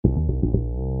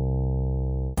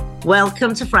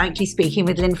Welcome to Frankly Speaking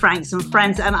with Lynn Franks and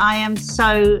Friends. And I am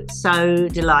so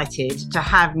delighted to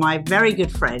have my very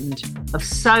good friend of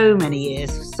so many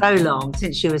years, so long,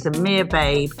 since she was a mere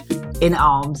babe in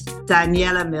arms,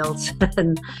 Daniella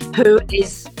Milton, who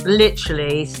is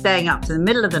literally staying up to the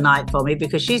middle of the night for me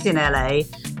because she's in LA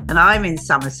and I'm in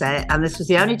Somerset. And this was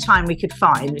the only time we could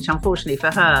find, which unfortunately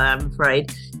for her, I'm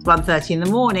afraid, 1:30 in the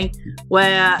morning,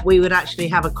 where we would actually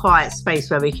have a quiet space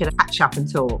where we could catch up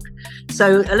and talk.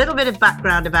 So a little bit of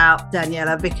background about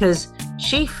Daniella, because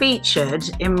she featured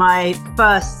in my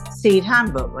first Seed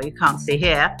handbook, well, you can't see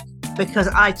here, because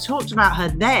I talked about her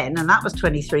then, and that was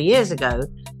 23 years ago,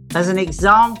 as an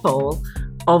example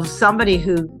of somebody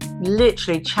who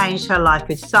literally changed her life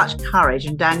with such courage.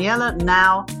 And Daniella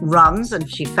now runs, and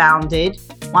she founded,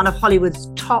 one of Hollywood's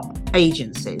top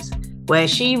agencies, where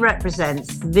she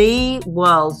represents the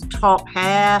world's top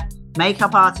hair,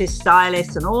 makeup artists,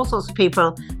 stylists, and all sorts of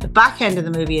people, the back end of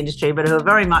the movie industry, but who are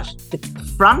very much the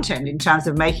front end in terms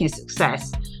of making a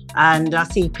success. And I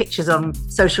see pictures on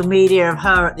social media of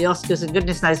her at the Oscars and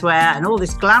goodness knows where, and all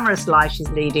this glamorous life she's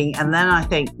leading. And then I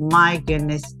think, my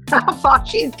goodness, how far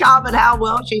she's come and how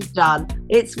well she's done.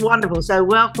 It's wonderful. So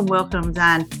welcome,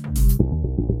 Dan.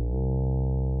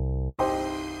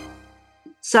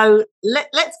 So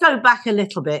let's go back a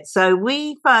little bit. So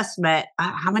we first met,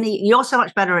 you're so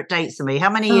much better at dates than me. How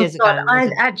many years ago? I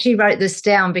actually wrote this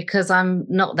down because I'm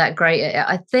not that great at it.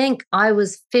 I think I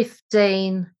was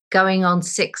 15 going on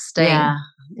 16.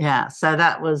 Yeah. So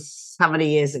that was, how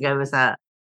many years ago was that?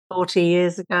 40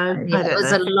 years ago? Yeah, it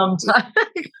was a long time.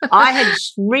 I had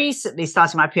recently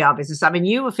started my PR business. I mean,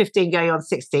 you were 15 going on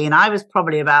 16. I was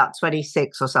probably about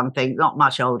 26 or something, not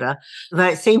much older, though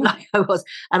it seemed like I was.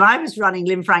 And I was running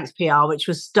Lynn Franks PR, which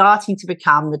was starting to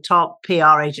become the top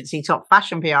PR agency, top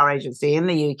fashion PR agency in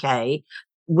the UK,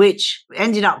 which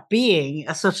ended up being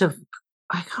a sort of,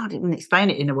 I can't even explain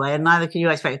it in a way, and neither can you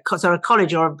expect. So a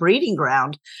college or a breeding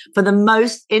ground for the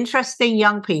most interesting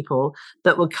young people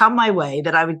that would come my way,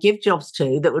 that I would give jobs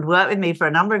to, that would work with me for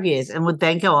a number of years and would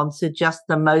then go on to just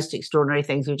the most extraordinary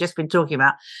things. We've just been talking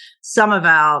about some of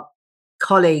our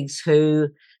colleagues who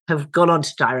have gone on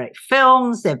to direct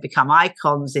films. They've become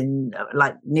icons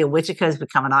like Neil Whitaker's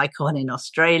become an icon in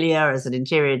Australia as an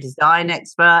interior design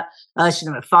expert.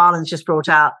 Ursula Macfarlane's just brought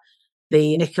out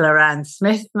the Nicola Ann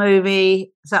Smith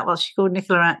movie. Is that what she called?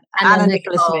 Anna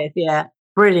Nicola Smith, yeah.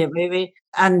 Brilliant movie.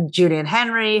 And Julian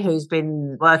Henry, who's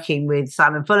been working with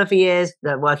Simon Fuller for years,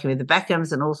 working with the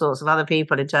Beckhams and all sorts of other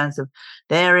people in terms of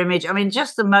their image. I mean,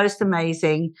 just the most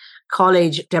amazing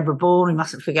college. Deborah Bourne, we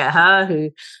mustn't forget her,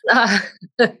 who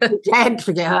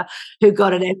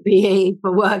got an MBE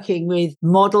for working with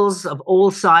models of all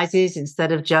sizes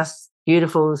instead of just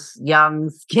beautiful, young,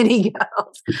 skinny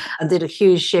girls, and did a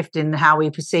huge shift in how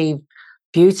we perceive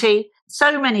beauty.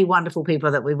 So many wonderful people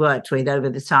that we worked with over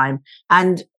the time.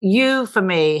 And you, for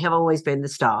me, have always been the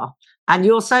star. And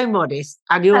you're so modest,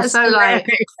 and you're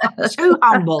too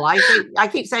humble. I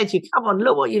keep saying to you, come on,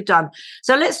 look what you've done.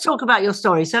 So let's talk about your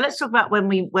story. So let's talk about when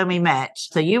we met.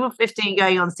 So you were 15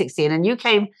 going on 16, and you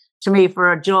came to me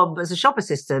for a job as a shop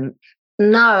assistant.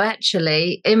 No,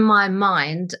 actually, in my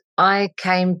mind, I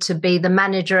came to be the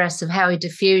manageress of Howie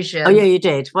Diffusion. Oh, yeah, you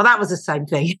did. Well, that was the same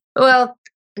thing. Well,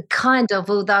 kind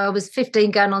of, although I was 15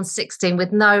 going on 16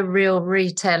 with no real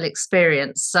retail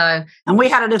experience. And we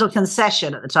had a little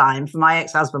concession at the time for my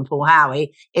ex-husband, Paul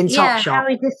Howie, in Topshop. Yeah,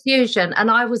 Howie Diffusion.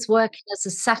 And I was working as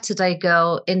a Saturday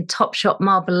girl in Topshop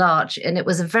Marble Arch, and it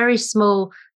was a very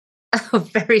small,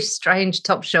 very strange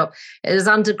Topshop. It was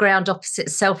underground opposite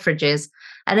Selfridges.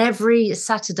 And every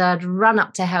Saturday I'd run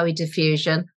up to Howie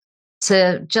Diffusion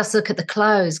to just look at the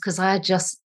clothes because I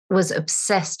just was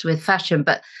obsessed with fashion,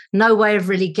 but no way of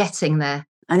really getting there.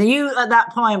 And you, at that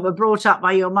point, were brought up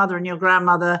by your mother and your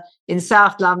grandmother in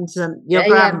South London.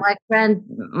 Yeah, my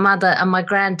grandmother and my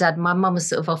granddad. My mum was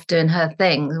sort of off doing her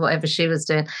thing, whatever she was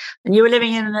doing. And you were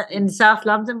living in South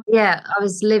London? Yeah, I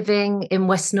was living in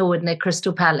West Norwood near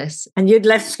Crystal Palace. And you'd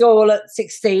left school at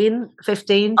 16,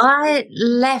 15? I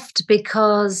left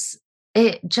because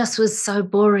it just was so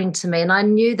boring to me. And I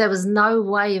knew there was no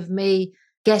way of me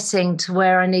getting to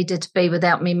where I needed to be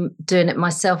without me doing it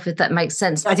myself, if that makes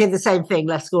sense. I did the same thing,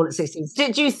 left school at 16.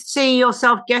 Did you see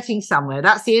yourself getting somewhere?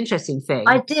 That's the interesting thing.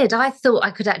 I did. I thought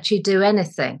I could actually do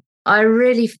anything. I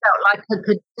really felt like I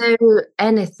could do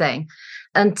anything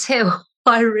until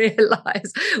I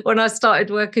realised when I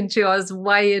started working too, I was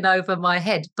way in over my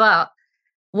head. But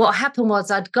what happened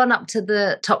was I'd gone up to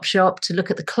the Topshop to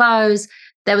look at the clothes.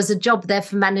 There was a job there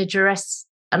for manageress.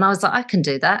 And I was like, I can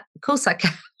do that. Of course I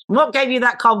can. What gave you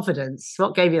that confidence?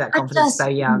 What gave you that I confidence just so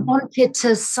young? wanted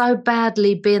to so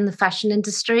badly be in the fashion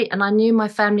industry. And I knew my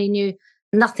family knew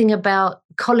nothing about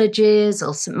colleges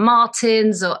or St.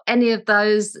 Martin's or any of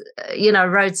those,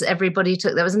 roads that everybody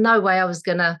took. There was no way I was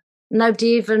going to, nobody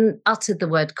even uttered the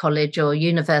word college or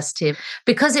university.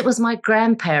 Because it was my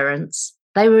grandparents,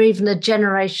 they were even a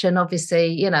generation,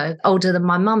 obviously, older than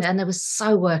my mum, and they were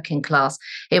so working class.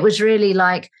 It was really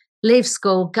like, leave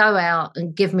school, go out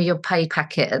and give me your pay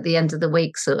packet at the end of the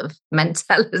week sort of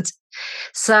mentality.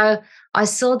 So I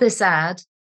saw this ad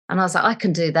and I was like, I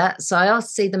can do that. So I asked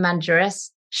to see the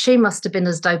manageress. She must have been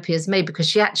as dopey as me because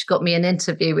she actually got me an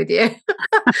interview with you.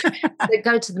 So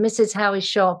go to the Mrs. Howie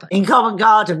shop. In Covent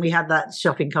Garden, we had that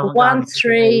shop in Covent Garden.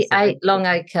 138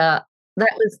 Longacre.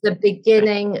 That was the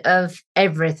beginning of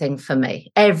everything for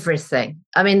me. Everything.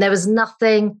 I mean, there was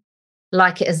nothing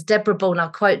like it as Deborah Bourne. I'll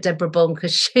quote Deborah Bourne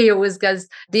because she always goes,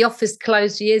 the office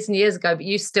closed years and years ago, but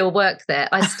you still work there.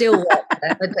 I still work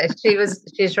there. But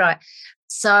she's right.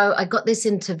 So I got this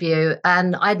interview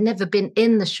and I'd never been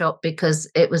in the shop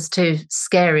because it was too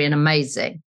scary and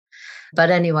amazing. But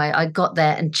anyway, I got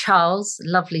there and Charles,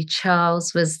 lovely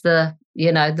Charles, was the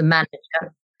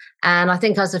manager. And I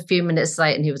think I was a few minutes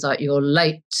late and he was like, you're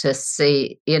late to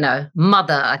see,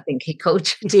 mother, I think he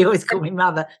called you. He always called me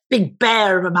mother. Big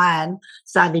bear of a man,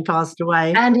 sadly passed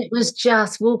away. And it was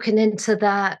just walking into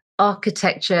that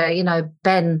architecture,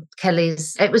 Ben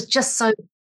Kelly's, it was just so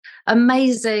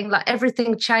amazing. Like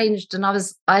everything changed and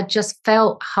I just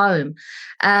felt home.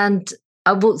 And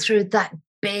I walked through that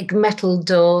big metal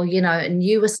door, and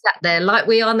you were sat there like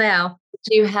we are now.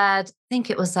 You had, I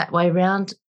think it was that way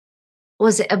round.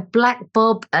 Was it a black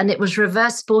bob and it was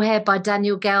reversible hair by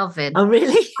Daniel Galvin? Oh,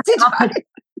 really?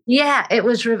 Yeah, it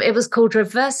was called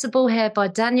Reversible Hair by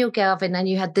Daniel Galvin, and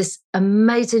you had this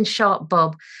amazing sharp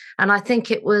bob, and I think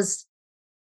it was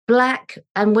black,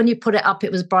 and when you put it up,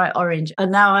 it was bright orange.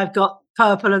 And now I've got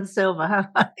purple and silver,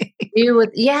 haven't I?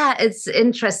 It's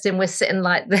interesting we're sitting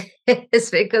like this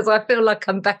because I feel like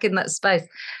I'm back in that space.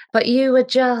 But you were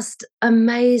just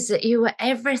amazing. You were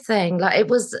everything. Like it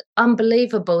was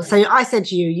unbelievable. So I said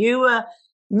to you, you were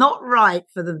not right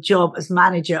for the job as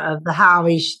manager of the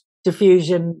Howie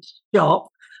diffusion shop,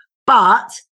 but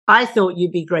I thought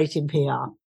you'd be great in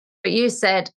PR. But you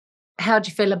said, how do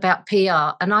you feel about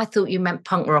PR? And I thought you meant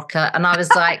punk rocker. And I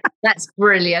was like, that's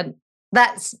brilliant.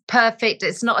 That's perfect.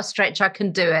 It's not a stretch. I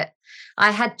can do it.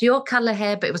 I had your colour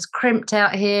hair, but it was crimped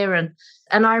out here.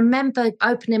 And I remember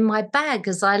opening my bag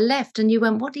as I left and you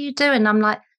went, what are you doing? I'm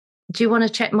like, do you want to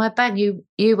check my bag?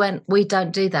 You went, we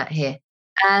don't do that here.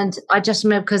 And I just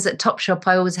remember because at Topshop,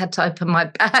 I always had to open my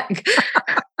bag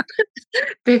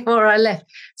before I left.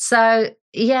 So,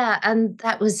 yeah, and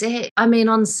that was it. I mean,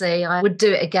 honestly, I would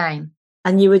do it again.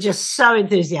 And you were just so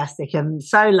enthusiastic and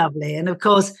so lovely. And of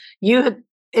course, you had,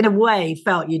 in a way,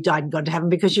 felt you died and gone to heaven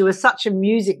because you were such a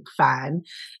music fan.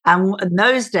 And in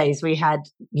those days, we had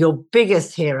your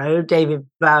biggest hero, David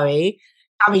Bowie,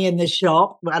 coming in the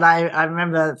shop. And I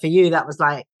remember for you, that was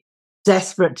like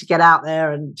desperate to get out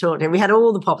there and talk to him. We had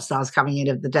all the pop stars coming in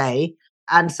of the day.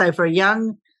 And so for a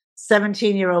young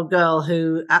 17-year-old girl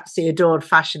who absolutely adored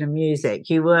fashion and music,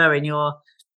 you were in your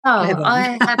heaven.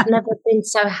 I have never been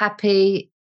so happy.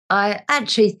 I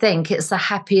actually think it's the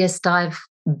happiest I've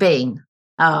been.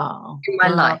 In my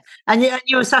life. And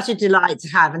you were such a delight to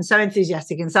have and so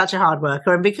enthusiastic and such a hard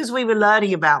worker. And because we were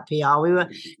learning about PR, we were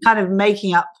kind of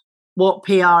making up what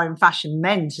PR in fashion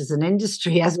meant as an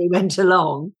industry as we went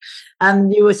along.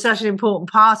 And you were such an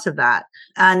important part of that.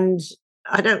 And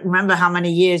I don't remember how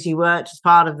many years you worked as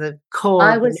part of the core.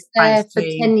 I was there for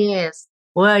 10 years.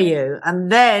 Were you?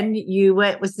 And then you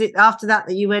went, was it after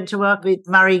that you went to work with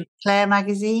Marie Claire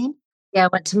magazine? Yeah, I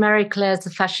went to Marie Claire as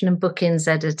the fashion and bookings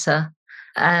editor.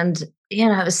 And,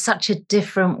 it was such a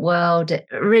different world. It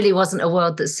really wasn't a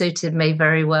world that suited me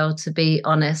very well, to be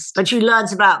honest. But you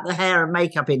learned about the hair and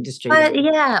makeup industry.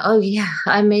 Yeah. Oh, yeah.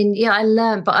 I mean, yeah, I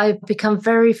learned, but I've become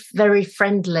very, very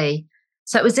friendly.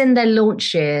 So it was in their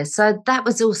launch year. So that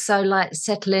was also like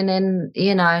settling in,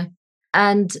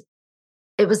 and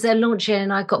it was their launch year.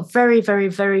 And I got very, very,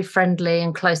 very friendly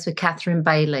and close with Catherine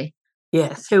Bailey.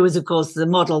 Yes, who was, of course, the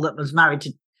model that was married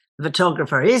to the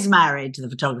photographer, is married to the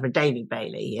photographer, David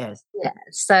Bailey, yes. Yeah,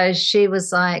 so she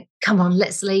was like, come on,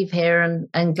 let's leave here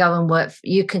and go and work.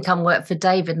 You can come work for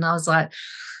David. And I was like,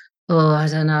 oh, I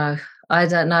don't know. I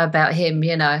don't know about him,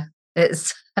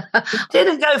 It's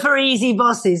didn't go for easy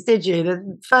bosses, did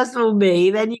you? First of all,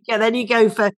 me, then you go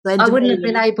for... I wouldn't have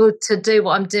been able to do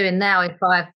what I'm doing now if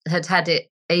I had it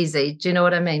easy. Do you know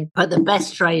what I mean? But the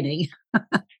best training.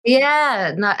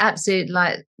 Yeah, no, absolutely.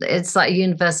 Like it's like a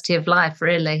university of life,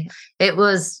 really. It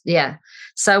was, yeah.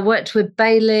 So I worked with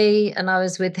Bailey and I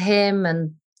was with him,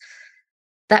 and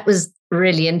that was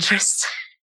really interesting.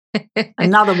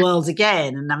 Another world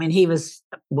again. And I mean, he was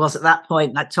at that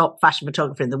point that top fashion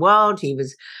photographer in the world. He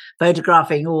was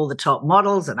photographing all the top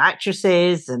models and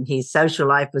actresses, and his social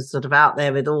life was sort of out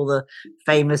there with all the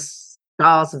famous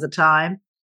stars of the time.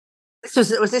 Was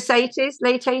this 80s,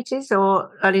 late 80s or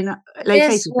late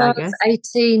 80s, I guess?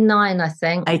 89, I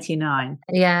think. 89.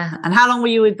 Yeah. And how long were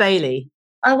you with Bailey?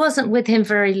 I wasn't with him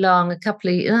very long, a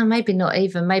couple of, maybe not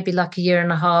even, maybe like a year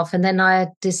and a half. And then I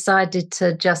decided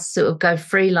to just sort of go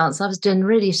freelance. I was doing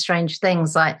really strange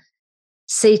things like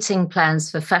seating plans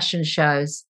for fashion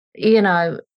shows.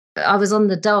 I was on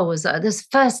the dole. This was the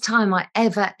first time I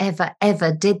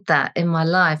ever did that in my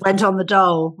life. Went on the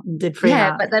dole and did freelance.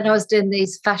 Yeah, but then I was doing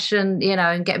these fashion,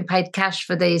 and getting paid cash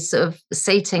for these sort of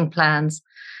seating plans.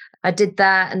 I did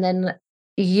that, and then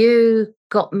you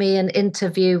got me an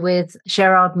interview with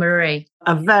Gerard Marie.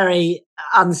 A very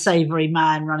unsavory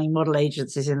man running model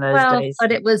agencies in those days.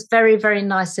 But it was very, very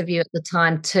nice of you at the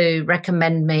time to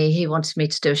recommend me. He wanted me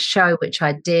to do a show, which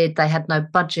I did. They had no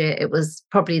budget. It was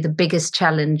probably the biggest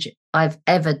challenge I've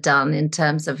ever done in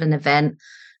terms of an event,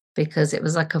 because it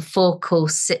was like a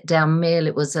 4-course sit-down meal.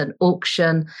 It was an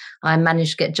auction. I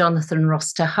managed to get Jonathan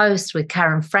Ross to host with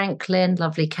Karen Franklin,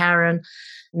 lovely Karen.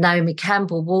 Naomi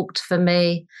Campbell walked for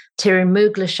me. Thierry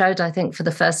Mugler showed, I think, for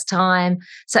the first time.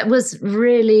 So it was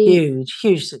really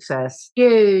huge success.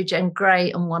 Huge and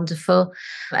great and wonderful.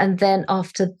 And then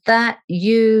after that,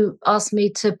 you asked me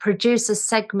to produce a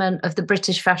segment of the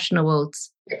British Fashion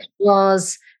Awards. It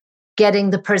was getting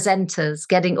all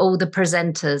the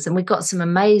presenters. And we got some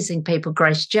amazing people,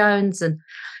 Grace Jones and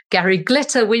Gary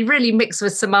Glitter. We really mixed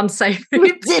with some unsavory.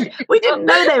 We did. We didn't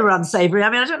know they were unsavory. I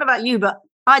mean, I don't know about you, but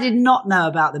I did not know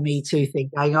about the Me Too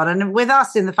thing going on. And with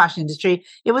us in the fashion industry,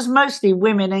 it was mostly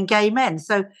women and gay men.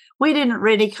 So we didn't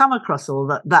really come across all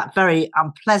that very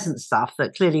unpleasant stuff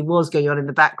that clearly was going on in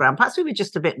the background. Perhaps we were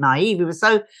just a bit naive. We were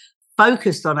so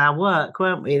focused on our work,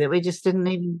 weren't we, that we just didn't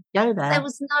even go there. There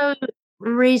was no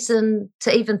reason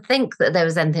to even think that there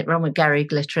was anything wrong with Gary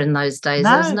Glitter in those days.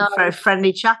 No, there was very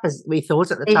friendly chap, as we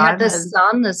thought at the time. He had a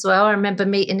son as well. I remember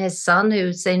meeting his son,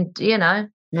 who seemed, Yeah,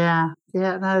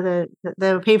 no,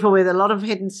 there were people with a lot of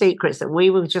hidden secrets that we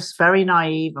were just very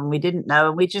naive and we didn't know,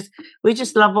 and we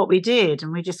just loved what we did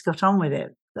and we just got on with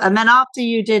it. And then after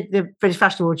you did the British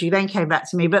Fashion Awards, you then came back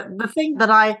to me. But the thing that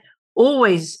I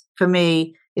always, for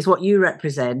me, is what you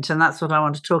represent, and that's what I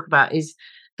want to talk about, is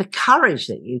the courage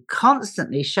that you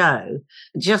constantly show,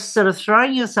 just sort of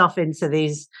throwing yourself into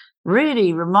these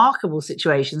really remarkable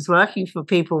situations, working for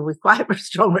people with quite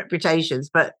strong reputations,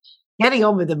 but getting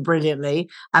on with them brilliantly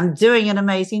and doing an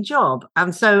amazing job.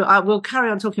 And so I will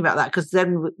carry on talking about that, because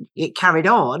then it carried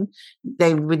on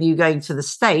then with you going to the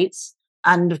States.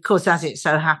 And of course, as it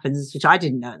so happens, which I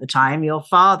didn't know at the time, your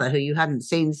father, who you hadn't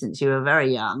seen since you were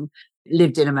very young,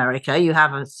 lived in America. You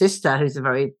have a sister who's a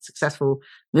very successful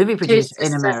movie producer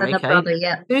in America. And a brother,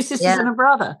 yeah. 2 sisters and a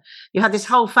brother. You had this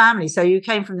whole family. So you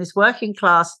came from this working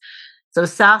class sort of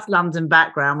South London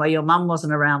background where your mum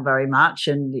wasn't around very much,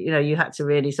 and you had to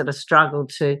really sort of struggle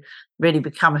to really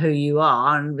become who you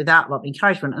are, and without a lot of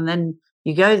encouragement. And then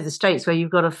you go to the States where you've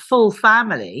got a full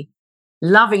family,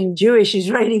 loving Jewish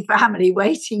Israeli family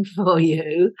waiting for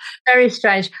you. Very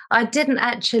strange. I didn't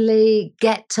actually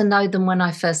get to know them when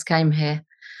I first came here.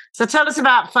 So tell us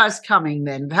about first coming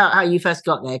then, how you first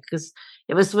got there, because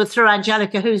it was through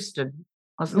Angelica Houston,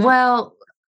 wasn't it? Well,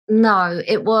 no,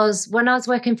 it was when I was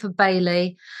working for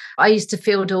Bailey. I used to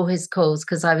field all his calls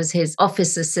because I was his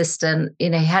office assistant. He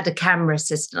had a camera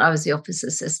assistant. I was the office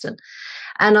assistant.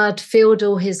 And I'd field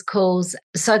all his calls.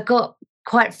 So I got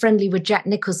quite friendly with Jack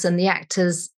Nicholson, the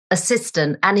actor's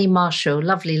assistant, Annie Marshall,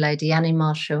 lovely lady, Annie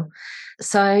Marshall.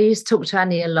 So I used to talk to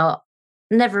Annie a lot,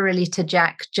 never really to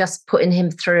Jack, just putting him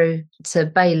through to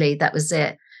Bailey. That was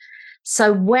it.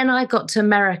 So when I got to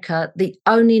America, the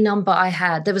only number I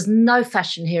had, there was no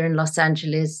fashion here in Los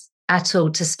Angeles at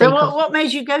all to speak of. What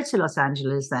made you go to Los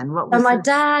Angeles then? My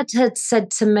dad had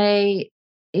said to me,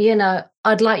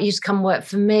 I'd like you to come work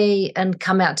for me and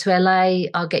come out to LA.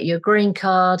 I'll get you a green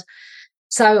card.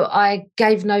 So I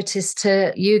gave notice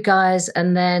to you guys,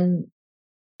 and then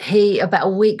about a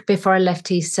week before I left,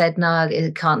 he said, "No,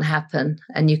 it can't happen,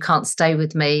 and you can't stay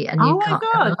with me, and you can't."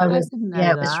 God, I didn't know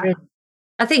that. It was really.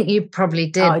 I think you probably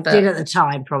did. I did at the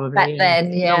time, probably back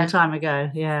then, a long time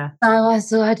ago. Yeah.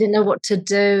 So I didn't know what to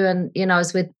do, and I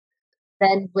was with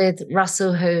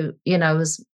Russell, who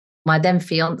was my then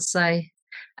fiance,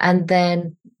 and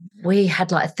then we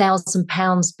had like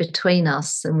 £1,000 between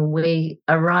us, and we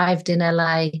arrived in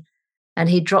LA, and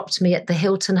he dropped me at the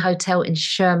Hilton Hotel in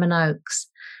Sherman Oaks.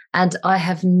 And I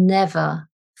have never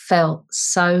felt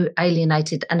so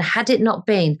alienated. And had it not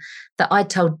been that I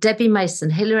told Debbie Mason,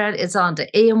 Hilary Alexander,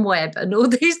 Ian Webb, and all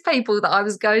these people that I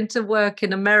was going to work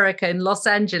in America, in Los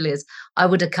Angeles, I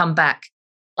would have come back.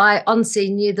 I honestly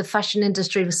knew the fashion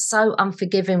industry was so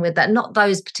unforgiving with that. Not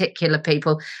those particular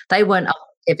people, they weren't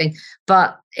unforgiving,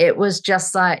 but it was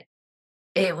just like,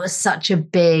 it was such a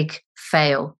big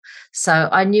fail. So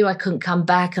I knew I couldn't come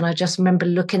back. And I just remember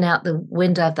looking out the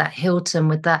window of that Hilton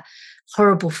with that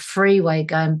horrible freeway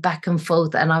going back and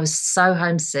forth. And I was so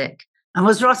homesick. And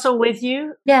was Russell with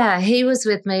you? Yeah, he was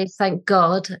with me. Thank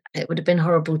God. It would have been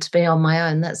horrible to be on my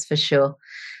own, that's for sure.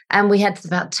 And we had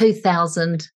about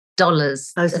 $2,000.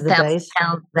 Those are the days.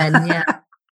 £1,000 then, yeah.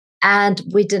 And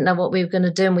we didn't know what we were going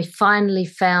to do. And we finally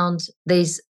found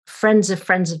these friends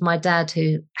of my dad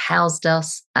who housed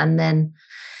us. And then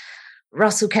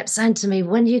Russell kept saying to me,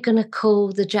 when are you going to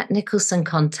call the Jack Nicholson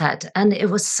contact? And it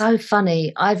was so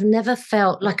funny. I've never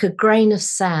felt like a grain of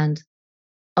sand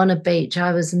on a beach.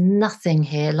 I was nothing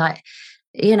here. Like,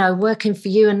 you know, working for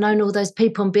you and knowing all those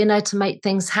people and being able to make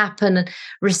things happen and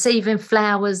receiving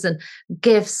flowers and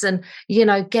gifts and, you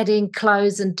know, getting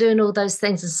clothes and doing all those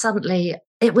things. And suddenly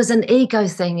it was an ego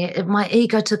thing. My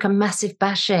ego took a massive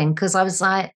bashing because I was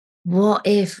like, what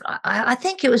if, I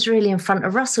think it was really in front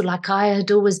of Russell, like I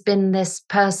had always been this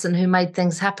person who made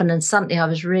things happen, and suddenly I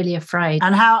was really afraid.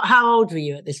 And how old were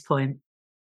you at this point?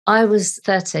 I was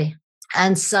 30.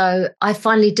 And so I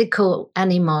finally did call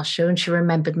Annie Marshall, and she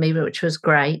remembered me, which was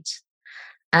great.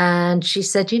 And she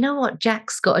said, you know what,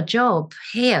 Jack's got a job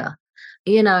here.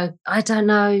 You know, I don't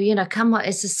know, you know, come up,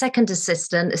 it's a second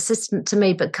assistant to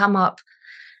me, but come up,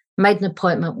 made an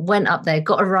appointment, went up there,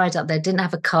 got a ride up there, didn't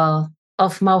have a car,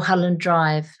 off Mulholland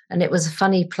Drive. And it was a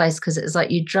funny place because it was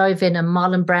like you drove in and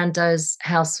Marlon Brando's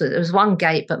house, it was one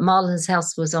gate, but Marlon's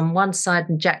house was on one side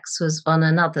and Jack's was on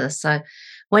another. So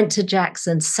went to Jack's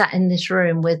and sat in this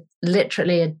room with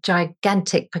literally a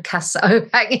gigantic Picasso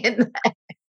hanging there.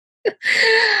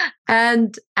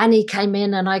 And Annie came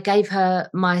in and I gave her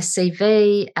my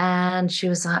CV and she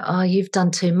was like, oh, you've done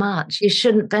too much. You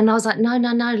shouldn't. And I was like, no,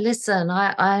 listen,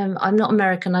 I'm not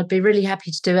American. I'd be really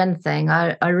happy to do anything.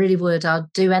 I really would. I'll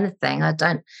do anything. I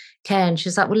don't care. And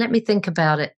she's like, well, let me think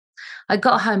about it. I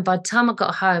got home. By the time I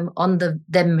got home on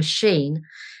the machine,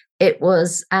 it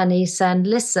was Annie saying,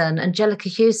 listen, Angelica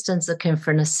Houston's looking for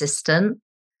an assistant.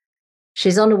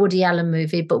 She's on a Woody Allen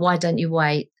movie, but why don't you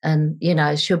wait? And, you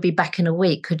know, she'll be back in a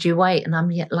week. Could you wait? And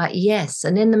I'm like, yes.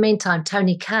 And in the meantime,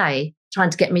 Tony Kaye trying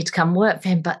to get me to come work for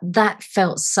him, but that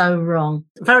felt so wrong.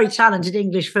 Very talented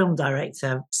English film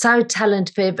director. So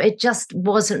talented, but it just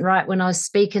wasn't right when I was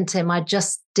speaking to him. I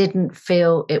just didn't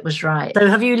feel it was right. So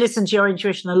have you listened to your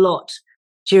intuition a lot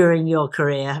during your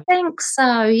career? I think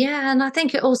so, yeah. And I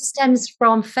think it all stems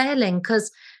from failing because,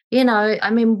 you know,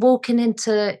 I mean, walking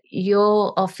into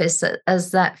your office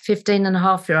as that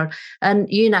 15-and-a-half-year-old, and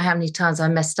you know how many times I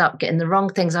messed up getting the wrong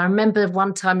things. I remember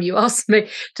one time you asked me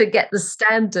to get the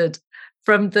Standard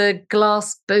from the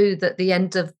glass booth at the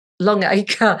end of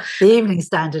Longacre. The Evening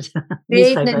Standard.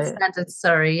 The Evening Standard,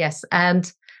 sorry, yes. And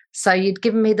so you'd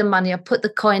given me the money, I put the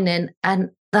coin in, and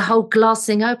the whole glass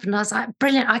thing opened. I was like,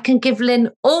 brilliant, I can give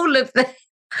Lynn all of this.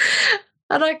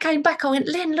 And I came back, I went,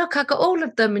 Lynn, look, I got all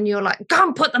of them. And you're like, go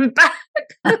and put them back.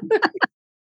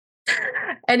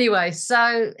 Anyway,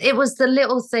 so it was the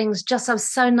little things, just I was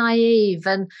so naive,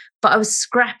 but I was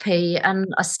scrappy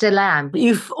and I still am. But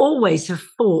you've always have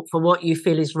fought for what you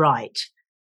feel is right.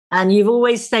 And you've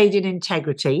always stayed in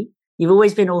integrity. You've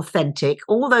always been authentic.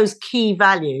 All those key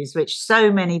values, which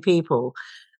so many people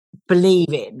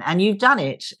believe in, and you've done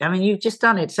it. I mean, you've just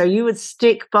done it. So you would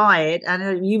stick by it,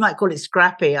 and you might call it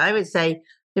scrappy. I would say,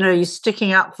 you know, you're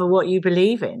sticking up for what you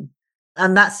believe in.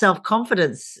 And that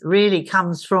self-confidence really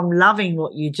comes from loving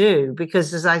what you do.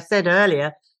 Because as I said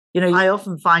earlier, you know, I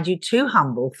often find you too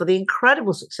humble for the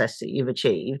incredible success that you've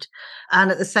achieved. And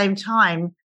at the same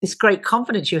time, this great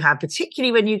confidence you have,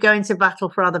 particularly when you go into battle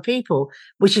for other people,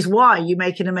 which is why you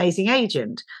make an amazing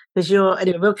agent. Because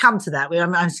anyway, we'll come to that.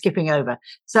 I'm skipping over.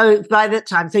 So by that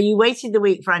time, so you waited the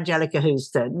week for Angelica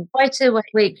Houston. Waited a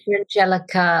week for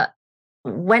Angelica,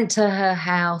 went to her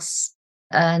house,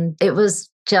 and it was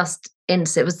just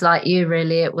instant. It was like you,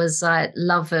 really. It was like,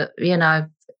 love it. You know,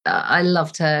 I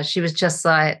loved her. She was just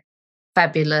like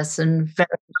fabulous and very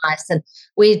nice. And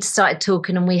we'd started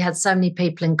talking and we had so many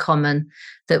people in common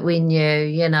that we knew,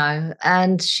 you know.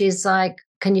 And she's like,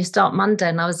 can you start Monday?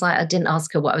 And I was like, I didn't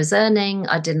ask her what I was earning.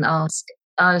 I didn't ask.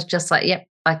 I was just like, yep,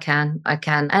 I can.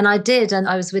 And I did. And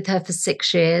I was with her for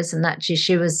 6 years. And actually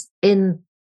she was in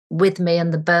with me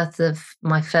and the birth of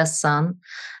my first son.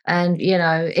 And,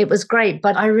 it was great.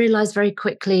 But I realized very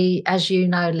quickly, as you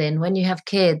know, Lynn, when you have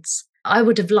kids, I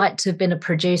would have liked to have been a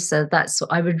producer. That's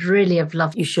what I would really have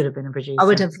loved. You should have been a producer. I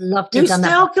would have loved to You have done that.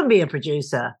 still can be a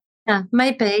producer. Yeah,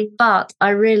 maybe. But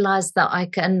I realized that I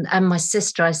can, and my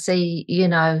sister, I see,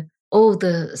 all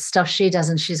the stuff she does,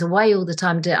 and she's away all the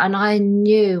time. And I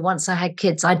knew once I had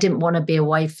kids, I didn't want to be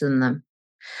away from them.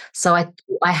 So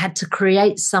I had to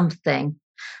create something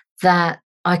that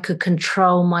I could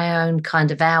control my own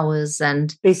kind of hours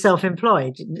and be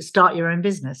self-employed, start your own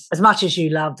business. As much as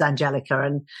you loved Angelica,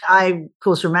 and I, of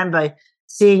course, remember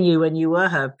seeing you when you were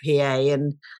her PA,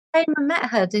 and I met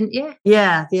her, didn't you?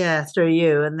 Yeah, through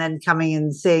you, and then coming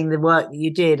and seeing the work that you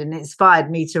did, and it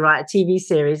inspired me to write a TV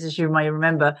series, as you may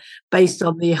remember, based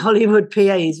on the Hollywood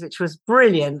PAs, which was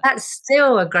brilliant. That's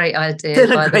still a great idea.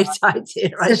 Still a great idea.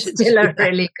 It's still a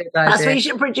really good idea. That's we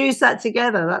should produce that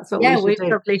together. That's what we should do.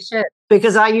 Probably should.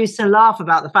 Because I used to laugh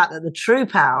about the fact that the true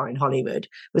power in Hollywood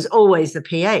was always the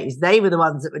PAs. They were the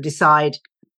ones that would decide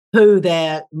who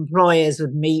their employers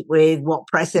would meet with, what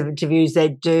press interviews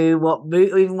they'd do,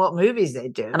 even what movies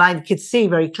they'd do. And I could see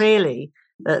very clearly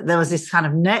that there was this kind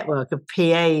of network of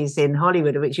PAs in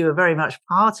Hollywood, which you were very much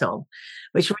part of,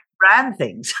 which ran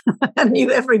things and knew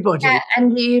everybody. Yeah,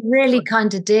 and you really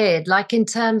kind of did. Like in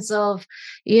terms of,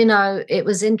 it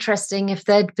was interesting if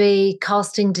there'd be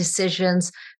casting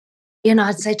decisions.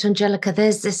 I'd say to Angelica,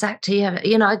 there's this actor,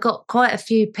 I got quite a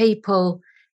few people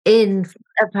in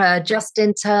of her just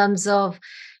in terms of,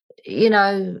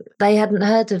 they hadn't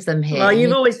heard of them here. Well,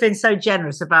 you've always been so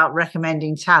generous about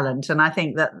recommending talent. And I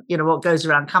think that, what goes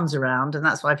around comes around. And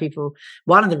that's why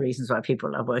one of the reasons why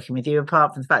people love working with you,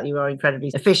 apart from the fact that you are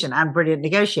incredibly efficient and brilliant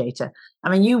negotiator.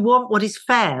 I mean, you want what is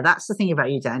fair. That's the thing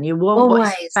about you, Dan. You want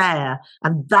what is fair.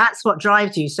 And that's what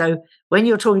drives you. So when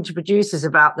you're talking to producers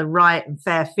about the right and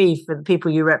fair fee for the people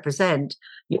you represent,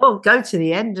 you'll go to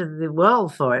the end of the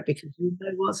world for it because you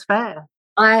know what's fair.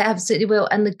 I absolutely will.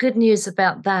 And the good news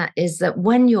about that is that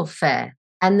when you're fair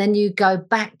and then you go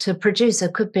back to a producer,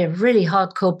 could be a really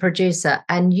hardcore producer,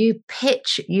 and you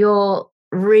pitch your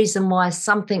reason why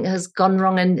something has gone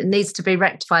wrong and it needs to be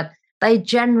rectified, they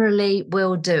generally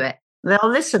will do it. They'll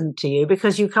listen to you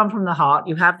because you come from the heart,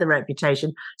 you have the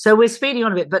reputation. So we're speeding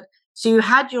on a bit, but so you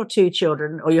had your 2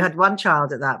 children, or you had 1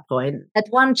 child at that point? Had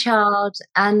 1 child,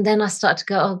 and then I started to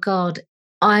go, oh God,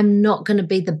 I'm not going to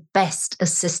be the best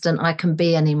assistant I can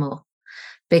be anymore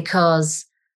because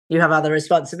you have other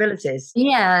responsibilities.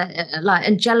 Yeah, like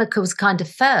Angelica was kind of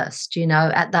first,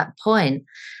 at that point.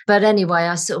 But anyway,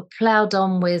 I sort of ploughed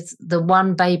on with the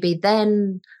 1 baby,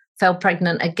 then fell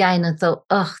pregnant again and thought,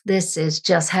 oh, this is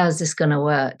just, how's this going to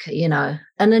work, And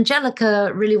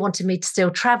Angelica really wanted me to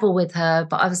still travel with her,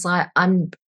 but I was like,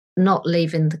 I'm not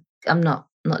leaving, I'm not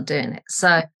doing it.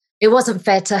 So it wasn't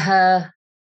fair to her,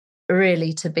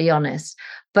 really, to be honest.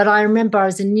 But I remember I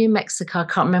was in New Mexico. I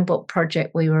can't remember what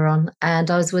project we were on. And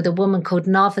I was with a woman called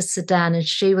Nava Sedan, and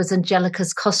she was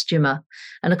Angelica's costumer.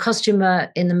 And a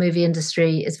costumer in the movie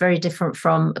industry is very different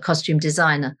from a costume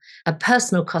designer. A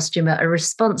personal costumer are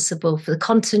responsible for the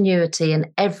continuity in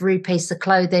every piece of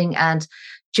clothing and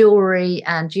jewelry.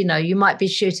 And, you might be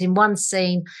shooting one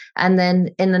scene and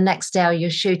then in the next hour you're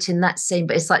shooting that scene,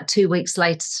 but it's like 2 weeks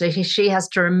later. So she has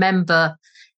to remember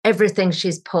everything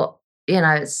she's put.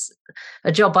 It's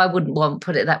a job I wouldn't want,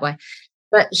 put it that way.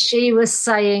 But she was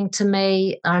saying to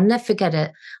me, I'll never forget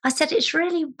it. I said, it's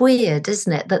really weird,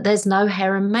 isn't it, that there's no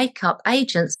hair and makeup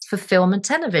agents for film and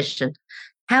television.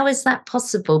 How is that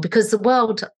possible? Because the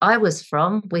world I was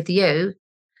from with you,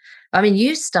 I mean,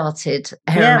 you started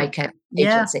a hair and makeup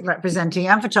agency. Yeah, representing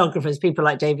and photographers, people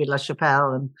like David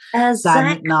LaChapelle and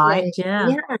exactly. Sam McKnight.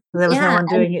 Yeah. There was no one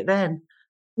doing it then.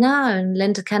 No, and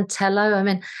Linda Cantello. I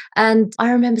mean, and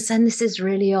I remember saying, this is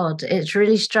really odd. It's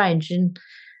really strange. And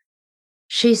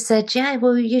she said, yeah,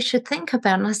 well, you should think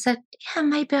about it. And I said, yeah,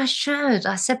 maybe I should.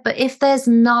 I said, but if there's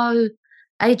no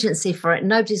agency for it,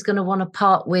 nobody's going to want to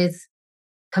part with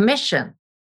commission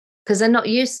because they're not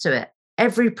used to it.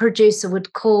 Every producer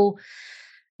would call,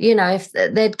 if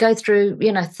they'd go through,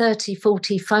 30,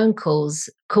 40 phone calls,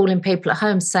 calling people at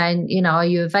home saying, are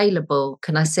you available?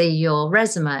 Can I see your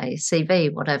resume,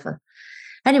 CV, whatever?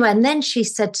 Anyway, and then she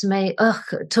said to me,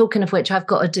 talking of which, I've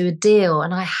got to do a deal.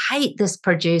 And I hate this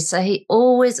producer. He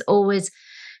always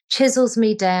chisels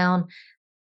me down.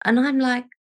 And I'm like,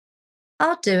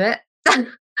 I'll do it.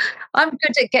 I'm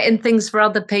good at getting things for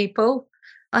other people.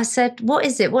 I said, what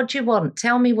is it? What do you want?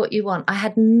 Tell me what you want. I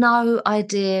had no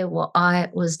idea what I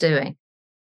was doing.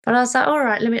 But I was like, all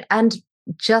right, and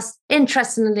just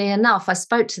interestingly enough, I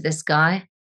spoke to this guy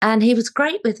and he was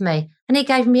great with me and he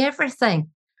gave me everything.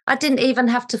 I didn't even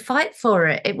have to fight for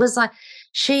it. It was like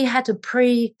she had a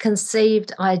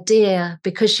preconceived idea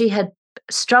because she had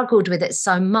struggled with it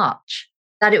so much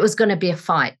that it was going to be a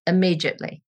fight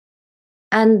immediately.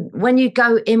 And when you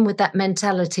go in with that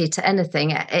mentality to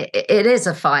anything, it is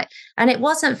a fight. And it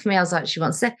wasn't for me. I was like, she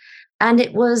wants to. And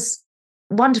it was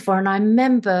wonderful. And I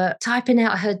remember typing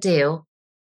out her deal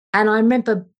and I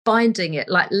remember binding it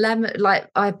like lemon, like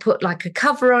I put like a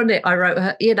cover on it. I wrote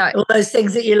her, all those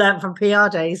things that you learned from PR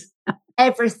days.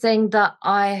 Everything that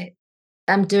I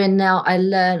am doing now, I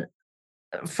learned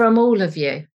from all of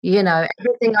you,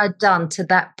 everything I'd done to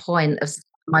that point of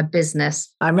my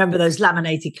business. I remember those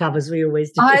laminated covers we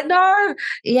always did. I know.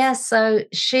 Yeah. So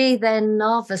she then,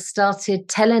 Nava, started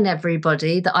telling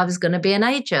everybody that I was going to be an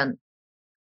agent.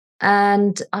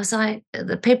 And I was like,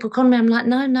 the people called me, I'm like,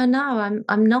 no,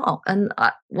 I'm not. And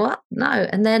what? No.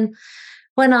 And then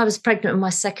when I was pregnant with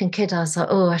my second kid, I was like,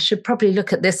 oh, I should probably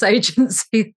look at this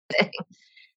agency thing.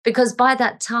 Because by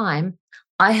that time,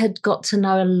 I had got to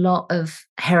know a lot of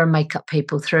hair and makeup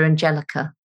people through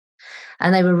Angelica.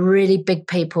 And they were really big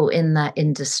people in that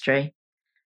industry.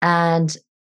 And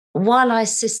while I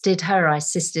assisted her, I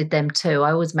assisted them too.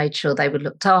 I always made sure they were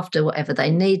looked after, whatever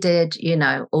they needed,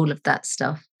 all of that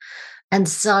stuff. And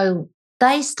so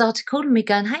they started calling me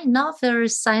going, hey, Nava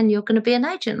is saying you're going to be an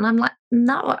agent. And I'm like,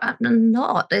 no, I'm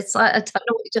not. It's like, I don't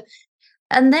know what you're doing.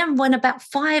 And then when about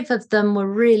 5 of them were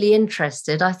really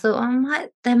interested, I thought,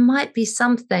 there might be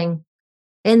something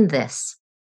in this.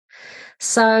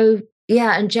 So,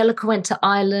 yeah, Angelica went to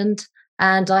Ireland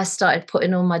and I started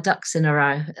putting all my ducks in a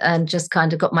row and just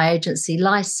kind of got my agency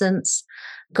license,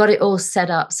 got it all set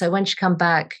up. So when she come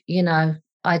back,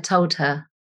 I told her,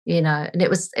 and it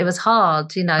was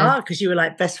hard, Oh, because you were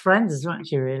like best friends,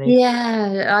 weren't you, really?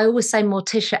 Yeah. I always say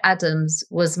Morticia Adams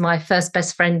was my first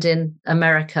best friend in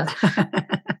America.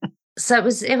 So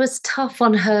it was tough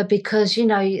on her because,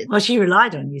 well, she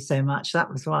relied on you so much.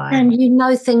 That was why. And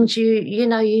things you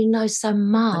know so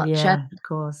much. Yeah, of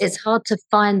course. It's hard to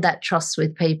find that trust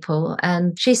with people.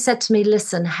 And she said to me,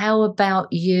 listen, how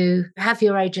about you have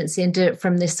your agency and do it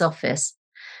from this office?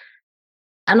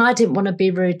 And I didn't want to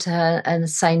be rude to her and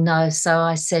say no. So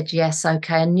I said, yes,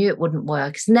 okay. I knew it wouldn't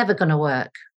work. It's never going to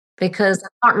work because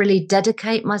I can't really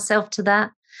dedicate myself to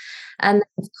that. And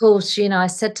of course, I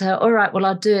said to her, all right, well,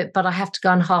 I'll do it, but I have to go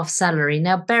on half salary.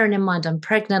 Now, bearing in mind, I'm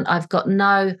pregnant. I've got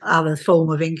no other form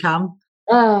of income.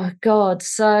 Oh, God.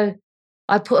 So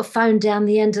I put a phone down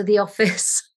the end of the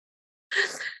office,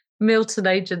 Milton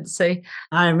agency.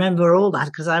 I remember all that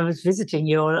because I was visiting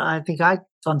you. I think I'd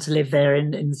gone to live there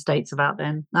in the States about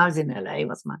then. I was in LA,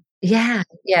 wasn't I? Yeah.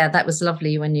 Yeah. That was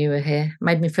lovely when you were here.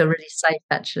 Made me feel really safe,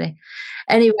 actually.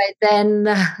 Anyway, then...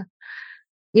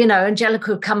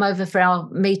 Angelica would come over for our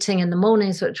meeting in the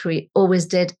mornings, which we always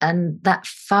did. And that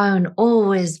phone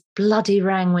always bloody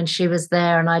rang when she was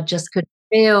there. And I just could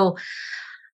feel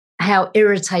how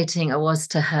irritating it was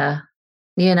to her,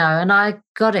 and I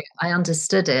got it. I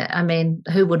understood it. I mean,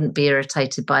 who wouldn't be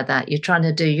irritated by that? You're trying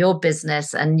to do your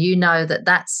business and that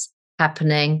that's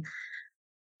happening.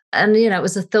 And, it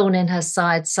was a thorn in her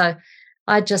side. So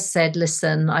I just said,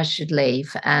 listen, I should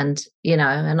leave. And,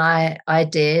 and I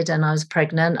did, and I was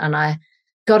pregnant and I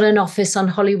got an office on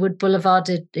Hollywood Boulevard,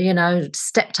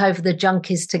 stepped over the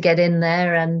junkies to get in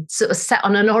there and sort of sat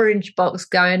on an orange box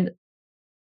going,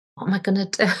 what am I going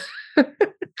to do?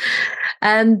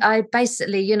 And I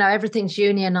basically, everything's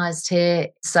unionized here.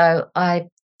 So I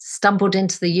stumbled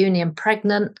into the union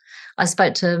pregnant. I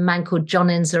spoke to a man called John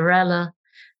Inzarella,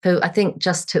 who I think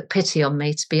just took pity on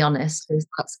me, to be honest. He was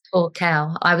like, poor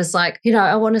cow. I was like,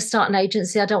 I want to start an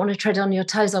agency. I don't want to tread on your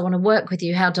toes. I want to work with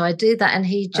you. How do I do that? And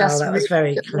he just that was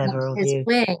very clever of you.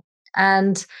 Wing.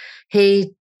 And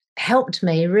he helped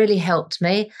me, really helped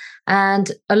me.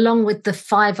 And along with the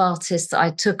 5 artists that I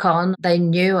took on, they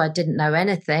knew I didn't know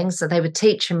anything. So they were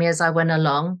teaching me as I went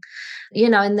along.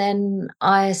 And then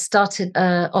I started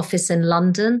an office in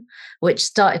London, which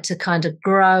started to kind of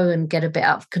grow and get a bit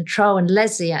out of control. And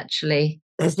Leslie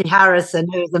Harrison,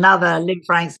 who's another Lynn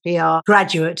Franks PR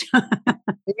graduate.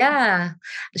 Yeah.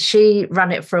 She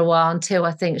ran it for a while until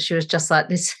I think she was just like,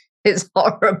 this is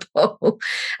horrible.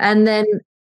 And then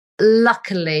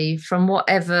luckily, from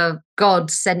whatever God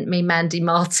sent me, Mandy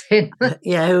Martin.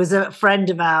 Yeah, who was a friend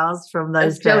of ours from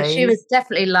those days. She was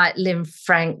definitely like Lynn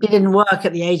Frank. She didn't work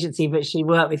at the agency, but she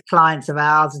worked with clients of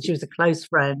ours and she was a close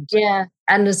friend. Yeah,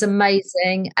 and it was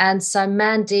amazing. And so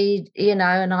Mandy, and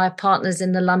I are partners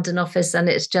in the London office, and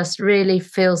it's just really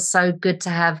feels so good to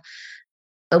have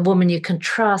a woman you can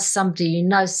trust, somebody you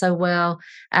know so well.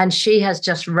 And she has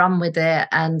just run with it.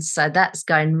 And so that's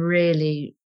going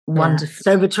really wonderful.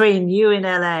 So between you in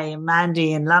LA and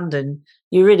Mandy in London,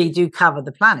 you really do cover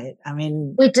the planet. I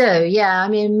mean, We do, yeah. I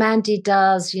mean, Mandy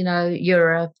does,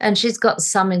 Europe, and she's got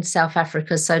some in South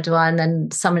Africa, so do I, and then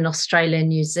some in Australia,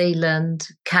 New Zealand,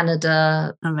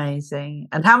 Canada. amazing.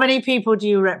 And how many people do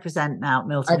you represent now at I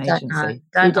Milton don't know. Agency?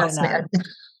 Don't You don't ask me. know.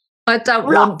 I don't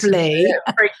want to. Roughly. It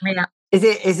freak me out. Is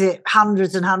it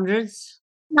hundreds and hundreds?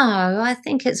 No, I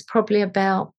think it's probably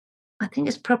about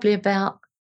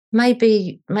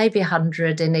maybe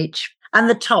 100 in each. And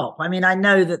the top, I mean, I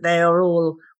know that they are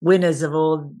all winners of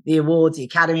all the awards, the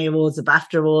Academy Awards, the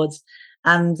BAFTA Awards,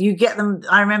 and you get them.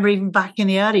 I remember even back in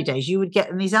the early days, you would get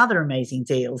them these other amazing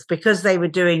deals because they were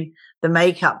doing the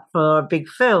makeup for a big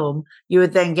film. You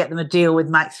would then get them a deal with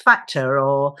Max Factor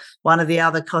or one of the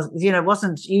other, it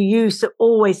wasn't, you used to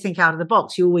always think out of the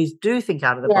box. You always do think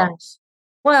out of the box.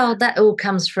 Well, that all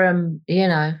comes from,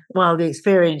 Well, the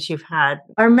experience you've had.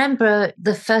 I remember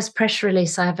the first press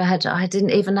release I ever had, I didn't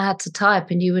even know how to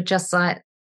type, and you were just like,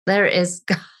 there it is.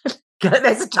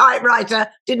 There's a typewriter,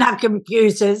 didn't have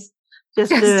computers.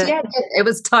 Just do it. Yeah, it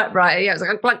was typewriter. Yeah, it was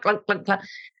like clunk, clunk, clunk, clunk.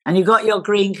 And you got your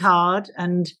green card,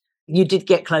 and you did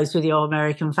get close with your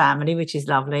American family, which is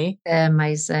lovely. They're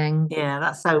amazing. Yeah,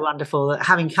 that's so wonderful. That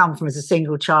having come from as a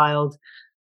single child,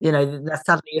 that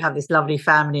suddenly you have this lovely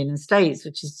family in the States,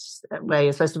 which is where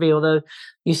you're supposed to be. Although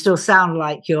you still sound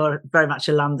like you're very much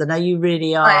a Londoner, you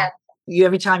really are. You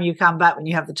every time you come back, when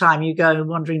you have the time, you go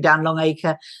wandering down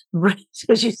Longacre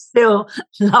because you still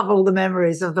love all the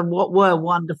memories of what were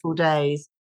wonderful days.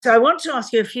 So I want to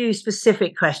ask you a few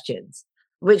specific questions,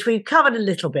 which we've covered a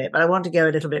little bit, but I want to go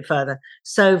a little bit further.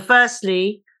 So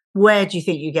firstly, where do you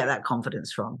think you get that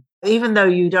confidence from? Even though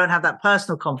you don't have that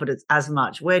personal confidence as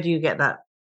much, where do you get that?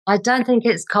 I don't think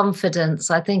it's confidence.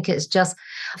 I think it's just,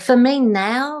 for me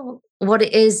now, what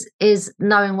it is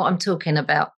knowing what I'm talking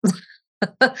about.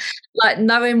 Like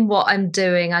knowing what I'm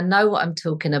doing. I know what I'm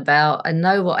talking about. I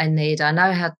know what I need. I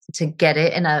know how to get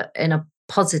it in a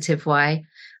positive way.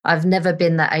 I've never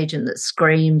been that agent that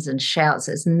screams and shouts.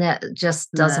 It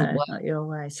just doesn't work. Not your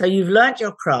way. So you've learnt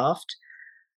your craft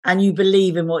and you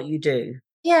believe in what you do.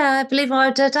 Yeah, I believe I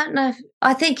don't know.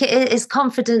 I think it is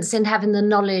confidence in having the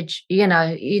knowledge, you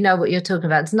know what you're talking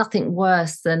about. It's nothing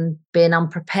worse than being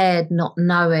unprepared, not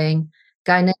knowing,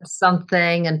 going into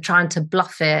something and trying to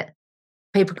bluff it.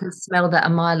 People can smell that a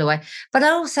mile away. But I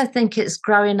also think it's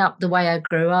growing up the way I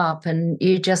grew up, and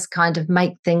you just kind of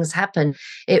make things happen.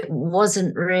 It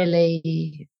wasn't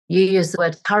really, you used the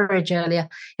word courage earlier.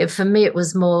 For me, it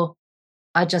was more,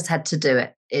 I just had to do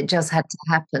it. It just had to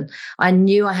happen. I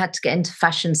knew I had to get into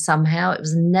fashion somehow. It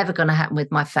was never going to happen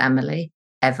with my family,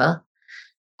 ever.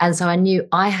 And so I knew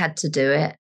I had to do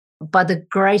it. By the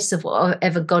grace of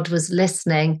whatever God was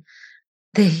listening,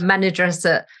 the manageress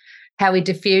at Howie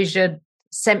Diffusion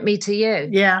sent me to you.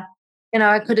 Yeah.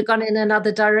 I could have gone in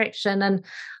another direction, and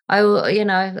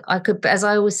I could, as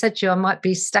I always said to you, I might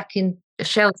be stacking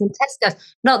shelves in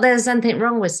Tesco's. Not that there's anything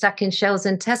wrong with stacking shelves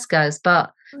in Tesco's,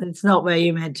 but it's not where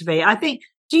you're meant to be.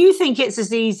 Do you think it's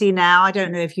as easy now? I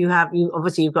don't know if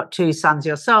obviously you've got two sons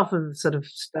yourself and sort of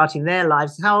starting their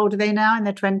lives. How old are they now? In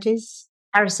their 20s?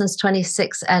 Harrison's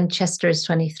 26 and Chester is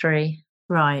 23.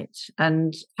 Right.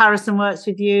 And Harrison works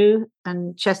with you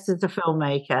and Chester's a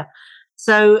filmmaker.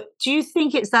 So do you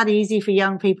think it's that easy for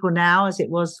young people now as it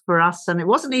was for us? And it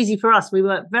wasn't easy for us. We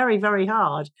worked very, very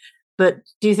hard. But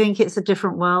do you think it's a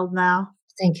different world now?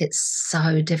 I think it's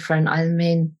so different. I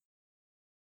mean,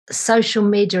 social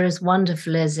media, as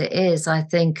wonderful as it is, I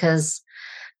think there's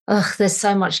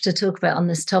so much to talk about on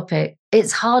this topic.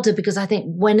 It's harder because I think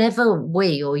whenever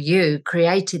we or you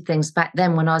created things back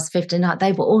then when I was 15,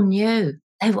 they were all new.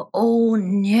 They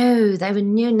were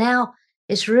new. Now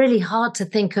it's really hard to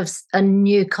think of a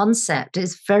new concept.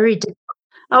 It's very difficult.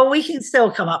 Oh, we can still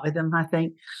come up with them, I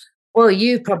think. Well,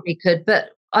 you probably could, but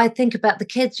I think about the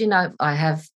kids, I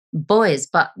have boys,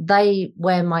 but they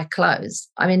wear my clothes.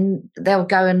 I mean, they'll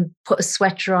go and put a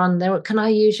sweater on. Can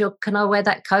I wear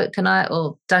that coat?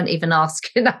 Or don't even ask,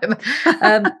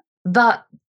 But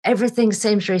everything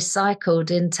seems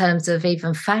recycled in terms of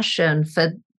even fashion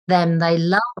for them. They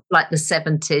love like the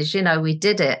 70s, we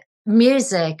did it.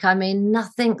 Music, I mean,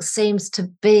 nothing seems to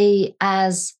be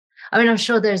as, I'm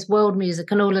sure there's world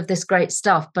music and all of this great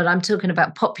stuff, but I'm talking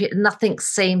about popular. Nothing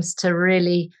seems to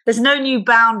really. There's no new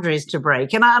boundaries to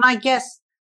break. And I guess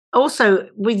also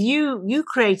with you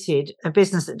created a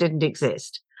business that didn't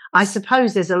exist. I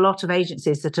suppose there's a lot of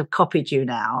agencies that have copied you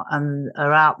now and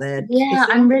are out there. Yeah,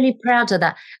 I'm really proud of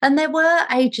that. And there were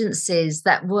agencies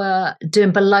that were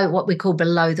doing what we call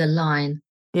below the line.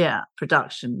 Yeah,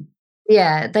 production.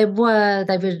 Yeah, they were,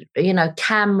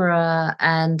 camera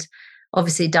and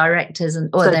obviously directors and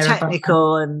so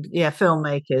technical and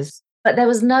filmmakers. But there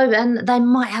was no, and they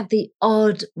might have the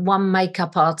odd one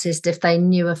makeup artist if they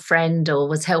knew a friend or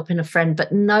was helping a friend,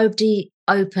 but nobody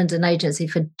opened an agency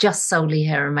for just solely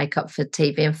hair and makeup for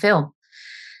TV and film.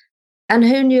 And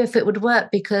who knew if it would work,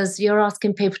 because you're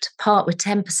asking people to part with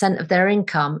 10% of their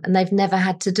income and they've never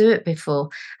had to do it before.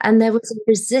 And there was a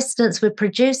resistance with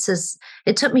producers.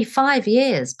 It took me 5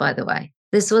 years, by the way.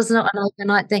 This was not an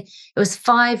overnight thing. It was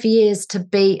 5 years to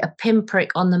be a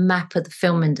pinprick on the map of the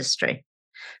film industry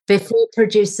before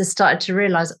producers started to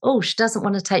realize, oh, she doesn't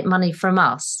want to take money from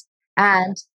us.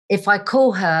 And if I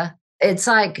call her, it's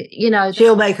like,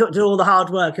 she'll make up to all the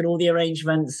hard work and all the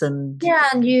arrangements. And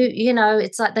and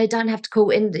it's like they don't have to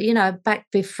call in, back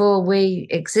before we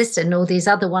existed and all these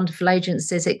other wonderful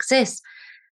agencies exist.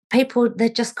 People, they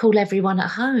just call everyone at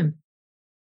home.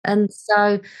 And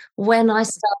so when I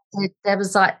started, there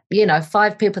was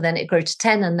 5 people, then it grew to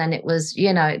 10, and then it was,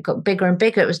 it got bigger and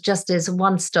bigger. It was just as a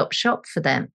one-stop shop for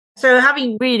them. So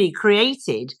having really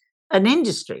created an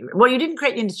industry, well, you didn't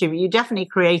create the industry, but you definitely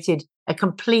created a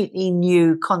completely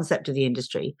new concept of the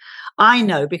industry. I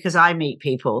know, because I meet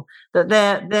people, that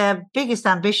their biggest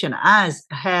ambition as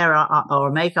a hair or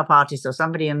a makeup artist or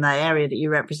somebody in the area that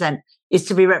you represent is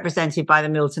to be represented by the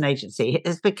Milton agency. It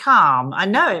has become, I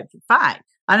know it for fact,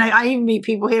 and I even meet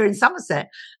people here in Somerset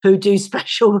who do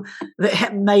special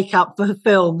makeup for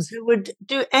films, who would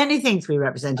do anything to be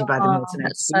represented by the Milton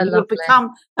agency. So you have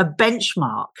become a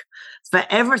benchmark for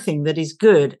everything that is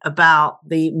good about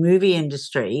the movie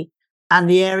industry and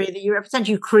the area that you represent.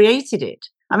 You created it.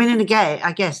 I mean, and again,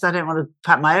 I guess I don't want to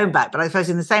pat my own back, but I suppose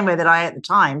in the same way that I, at the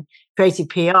time, created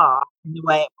PR in the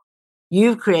way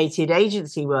you've created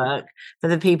agency work for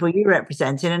the people you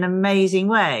represent in an amazing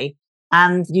way.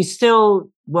 And you're still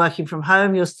working from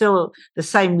home. You're still the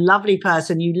same lovely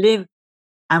person. You live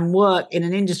and work in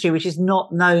an industry which is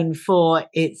not known for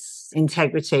its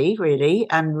integrity, really,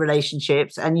 and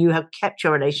relationships. And you have kept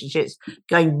your relationships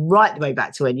going right the way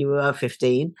back to when you were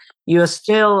 15. You are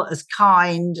still as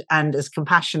kind and as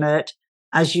compassionate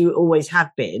as you always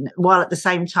have been, while at the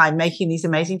same time making these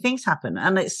amazing things happen.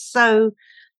 And it's so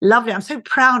lovely. I'm so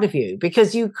proud of you,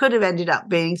 because you could have ended up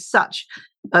being such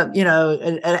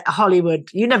a Hollywood,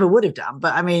 you never would have done,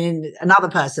 but I mean, another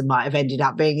person might have ended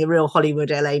up being a real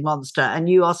Hollywood LA monster. And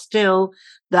you are still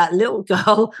that little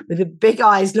girl with the big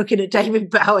eyes looking at David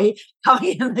Bowie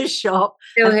coming in the shop.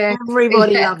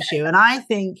 Everybody loves you. And I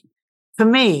think, for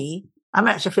me, I'm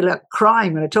actually feel like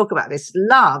crying when I talk about this.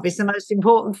 Love is the most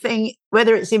important thing,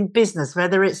 whether it's in business,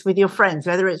 whether it's with your friends,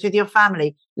 whether it's with your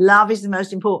family. Love is the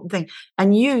most important thing.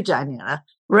 And you, Daniella,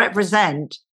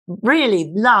 represent really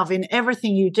love in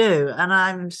everything you do. And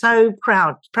I'm so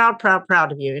proud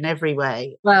of you in every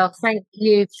way. Well, thank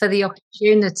you for the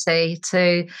opportunity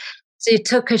to you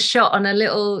took a shot on a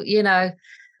little,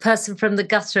 person from the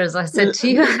gutter, as I said to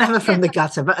you. Never from the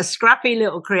gutter, but a scrappy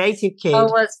little creative kid. I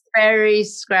was very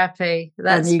scrappy.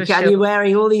 That's for sure. You're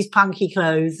wearing all these punky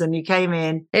clothes, and you came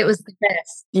in. It was the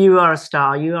best. You are a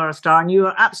star. You are a star, and you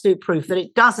are absolute proof that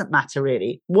it doesn't matter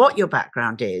really what your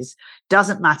background is.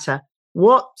 Doesn't matter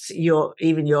what your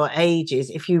age is.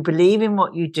 If you believe in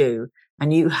what you do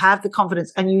and you have the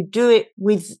confidence and you do it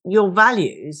with your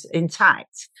values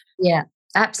intact. Yeah.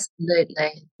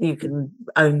 Absolutely. You can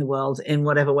own the world in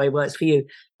whatever way works for you.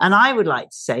 And I would like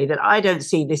to say that I don't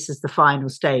see this as the final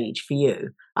stage for you.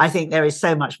 I think there is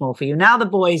so much more for you. Now the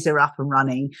boys are up and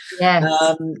running,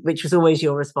 which was always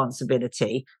your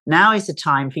responsibility. Now is the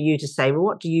time for you to say, well,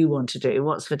 what do you want to do?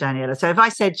 What's for Daniella? So if I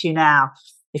said to you now,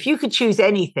 if you could choose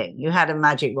anything, you had a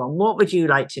magic wand, what would you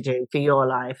like to do for your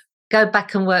life? Go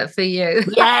back and work for you.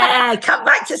 Yeah, come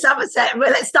back to Somerset. Well,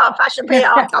 let's start a fashion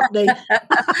PR company.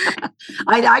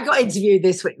 I got interviewed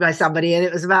this week by somebody, and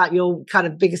it was about your kind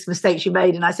of biggest mistakes you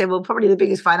made. And I said, well, probably the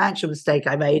biggest financial mistake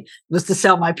I made was to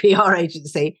sell my PR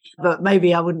agency. But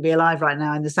maybe I wouldn't be alive right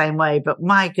now in the same way. But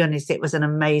my goodness, it was an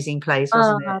amazing place,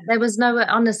 wasn't it? There was no,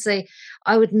 honestly,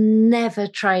 I would never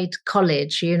trade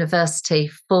college, university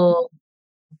for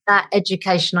that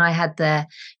education I had there,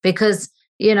 because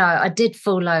I did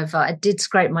fall over. I did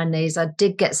scrape my knees. I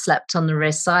did get slapped on the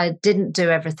wrists. I didn't do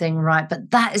everything right.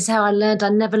 But that is how I learned. I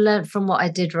never learned from what I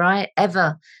did right,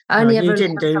 ever. You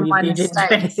didn't do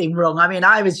anything wrong. I mean,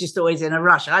 I was just always in a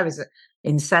rush. I was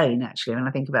insane, actually, when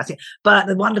I think about it. But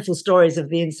the wonderful stories of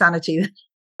the insanity that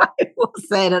I was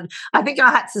then. And I think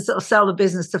I had to sort of sell the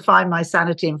business to find my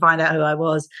sanity and find out who I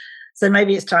was. So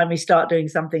maybe it's time we start doing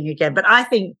something again. But I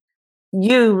think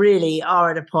you really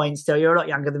are at a point still. You're a lot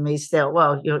younger than me still.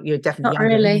 Well, you're definitely not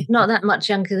really, not that much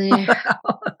younger than you.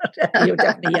 You're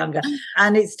definitely younger.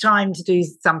 And it's time to do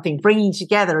something, bringing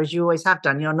together, as you always have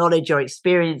done, your knowledge, your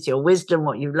experience, your wisdom,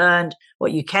 what you've learned,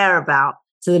 what you care about,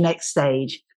 to the next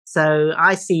stage. So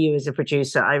I see you as a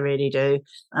producer. I really do.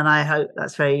 And I hope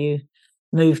that's where you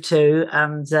move to.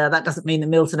 And that doesn't mean the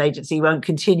Milton Agency won't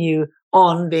continue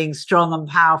on being strong and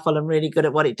powerful and really good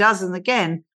at what it does. And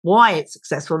again, why it's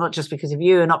successful, not just because of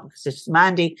you and not because it's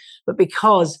Mandy, but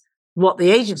because what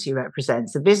the agency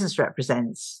represents, the business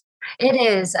represents. It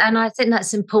is. And I think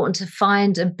that's important, to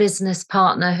find a business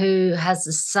partner who has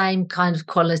the same kind of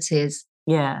qualities.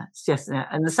 Yeah, it's just,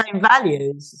 and the same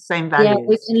values, Yeah,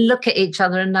 we can look at each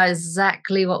other and know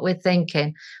exactly what we're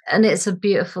thinking. And it's a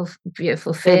beautiful,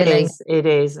 beautiful feeling. It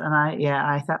is. And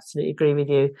I absolutely agree with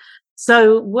you.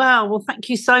 So, well, thank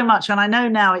you so much. And I know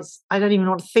now I don't even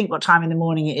want to think what time in the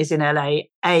morning it is in LA,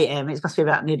 AM. It must be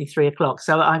about nearly 3:00.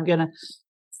 So I'm going to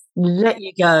let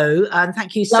you go. And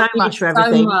thank you so much for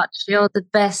everything. So much. You're the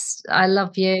best. I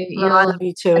love you. Well, I love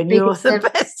you too. And you're the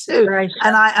best too.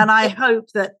 And I hope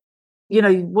that,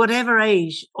 whatever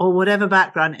age or whatever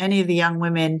background, any of the young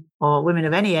women or women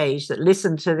of any age that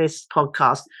listen to this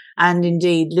podcast and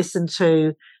indeed listen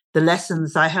to the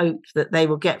lessons, I hope that they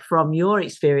will get from your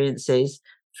experiences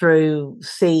through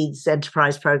Seed's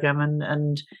enterprise program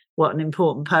and what an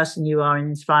important person you are in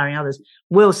inspiring others,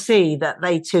 will see that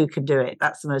they too can do it.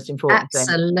 That's the most important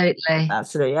thing.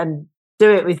 Absolutely. And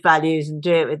do it with values and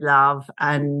do it with love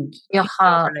and your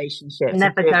heart. Relationships.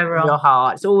 Never go wrong. Your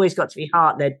heart. It's always got to be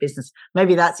heart-led business.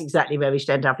 Maybe that's exactly where we should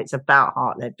end up. It's about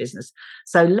heart-led business.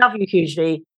 So love you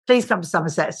hugely. Please come to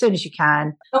Somerset as soon as you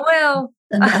can. I will.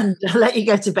 And I'll let you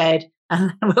go to bed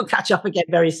and we'll catch up again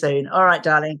very soon. All right,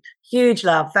 darling. Huge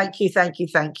love. Thank you, thank you,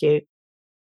 thank you.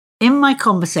 In my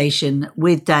conversation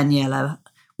with Daniella,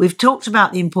 we've talked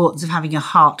about the importance of having a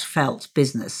heartfelt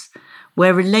business,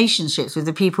 where relationships with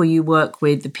the people you work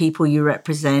with, the people you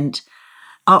represent,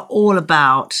 are all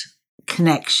about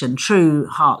connection, true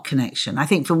heart connection. I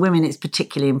think for women, it's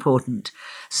particularly important.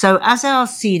 So as our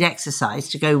seed exercise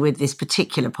to go with this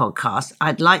particular podcast,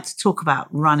 I'd like to talk about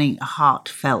running a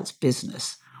heartfelt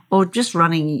business, or just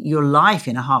running your life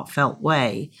in a heartfelt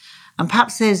way. And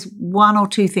perhaps there's one or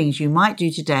two things you might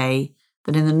do today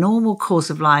that in the normal course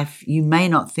of life you may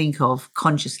not think of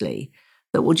consciously,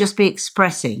 that will just be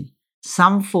expressing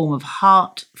some form of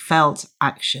heartfelt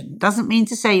action. Doesn't mean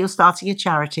to say you're starting a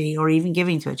charity or even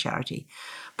giving to a charity,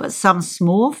 but some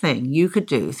small thing you could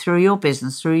do through your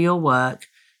business, through your work,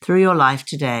 through your life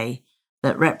today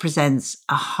that represents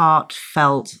a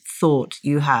heartfelt thought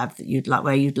you have that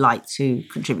where you'd like to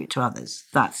contribute to others.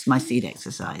 That's my seed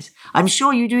exercise. I'm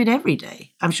sure you do it every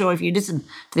day. I'm sure if you listen to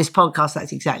this podcast,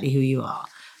 that's exactly who you are.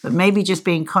 But maybe just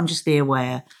being consciously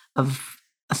aware of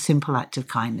a simple act of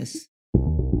kindness.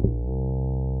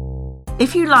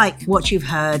 If you like what you've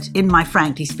heard in my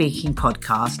Frankly Speaking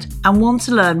podcast and want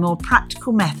to learn more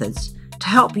practical methods to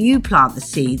help you plant the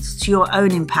seeds to your own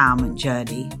empowerment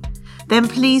journey, then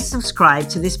please subscribe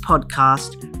to this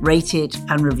podcast, rate it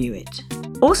and review it.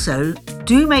 Also,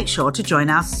 do make sure to join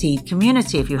our Seed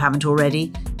community if you haven't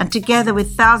already, and together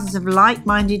with thousands of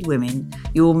like-minded women,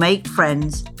 you will make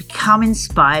friends, become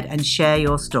inspired and share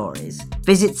your stories.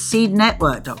 Visit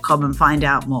seednetwork.com and find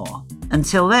out more.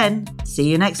 Until then,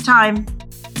 see you next time.